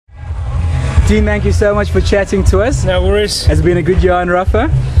Dean, thank you so much for chatting to us. No worries. Has it been a good year on Rafa?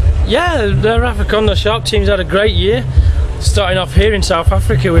 Yeah, the Rafa Kondo Shark team's had a great year. Starting off here in South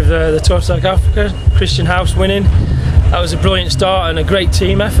Africa with the Tour of South Africa, Christian House winning. That was a brilliant start and a great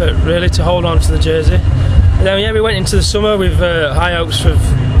team effort, really, to hold on to the jersey. And then, yeah, we went into the summer with high hopes of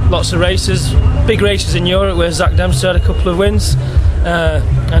lots of races, big races in Europe where Zach Dempsey had a couple of wins.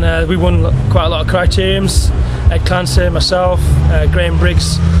 And we won quite a lot of criteriums. Ed Clancy, myself, Graham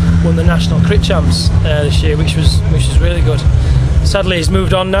Briggs won the National Crit Champs this year, which was really good. Sadly, he's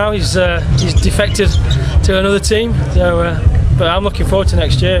moved on now. He's defected to another team. So, but I'm looking forward to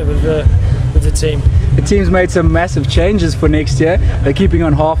next year with the team. The team's made some massive changes for next year. They're keeping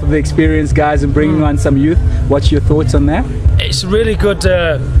on half of the experienced guys and bringing on some youth. What's your thoughts on that? It's a really good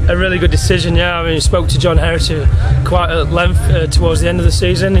decision. Yeah, I mean, I spoke to John Herity quite at length towards the end of the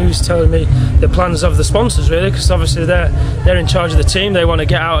season. He was telling me the plans of the sponsors, really, because obviously they're in charge of the team. They want to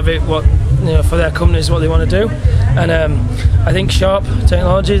get out of it what, you know, for their companies, what they want to do. And I think Sharp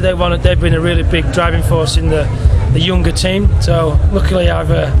Technology, they've been a really big driving force in the younger team. So luckily I've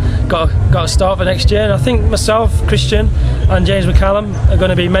got a start for next year, and I think myself, Christian and James McCallum are going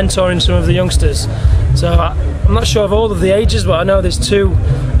to be mentoring some of the youngsters. So I'm not sure of all of the ages, but I know there's two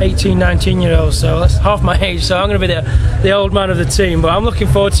 18, 19 year olds, so that's half my age, so I'm going to be the old man of the team. But I'm looking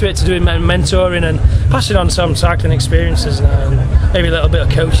forward to it, to doing mentoring and passing on some cycling experiences now, and maybe a little bit of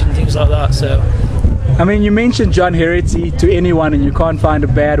coaching and things like that. So I mean, you mentioned John Herity to anyone and you can't find a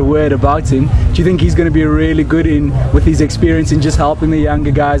bad word about him. Do you think he's going to be really good with his experience in just helping the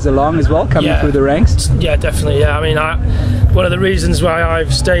younger guys along as well, coming through the ranks? Yeah, definitely. Yeah, I mean, one of the reasons why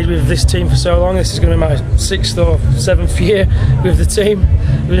I've stayed with this team for so long, this is going to be my 6th or 7th year with the team,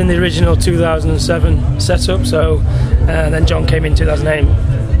 within the original 2007 setup. So, and then John came in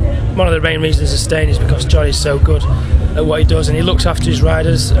 2008. One of the main reasons to stay is because John is so good at what he does, and he looks after his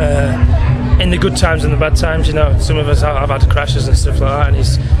riders in the good times and the bad times. You know, some of us have had crashes and stuff like that,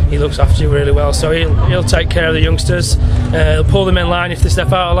 and he looks after you really well. So he'll take care of the youngsters. He'll pull them in line if they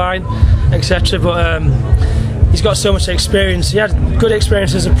step out of line, etc. But he's got so much experience. He had good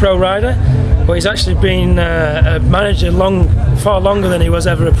experience as a pro rider, but he's actually been a manager far longer than he was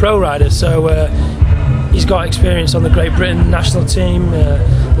ever a pro rider. So he's got experience on the Great Britain national team,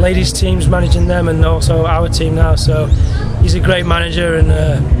 ladies teams, managing them, and also our team now. So he's a great manager, and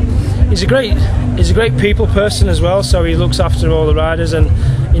he's a great people person as well. So he looks after all the riders, and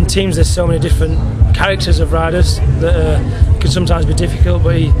in teams there's so many different characters of riders that can sometimes be difficult,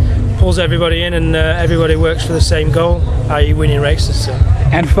 but he pulls everybody in, and everybody works for the same goal, i.e. winning races. So.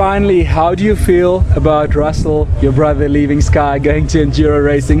 And finally, how do you feel about Russell, your brother, leaving Sky, going to Enduro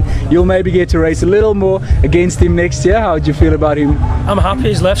Racing? You'll maybe get to race a little more against him next year. How do you feel about him? I'm happy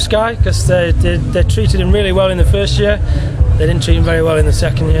he's left Sky, because they treated him really well in the first year. They didn't treat him very well in the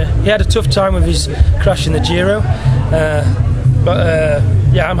second year. He had a tough time with his crash in the Giro, but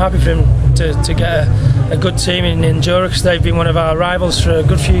yeah, I'm happy for him to get a good team in Enduro, because they've been one of our rivals for a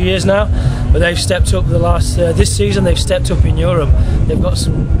good few years now. But they've stepped up this season. They've stepped up in Europe. They've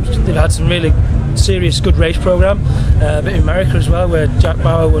had some really serious good race program, a bit in America as well, where Jack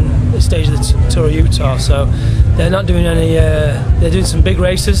Bauer won the stage of the Tour of Utah. So they're not doing any. They're doing some big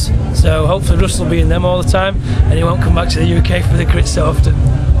races. So hopefully Russell will be in them all the time, and he won't come back to the UK for the crit so often.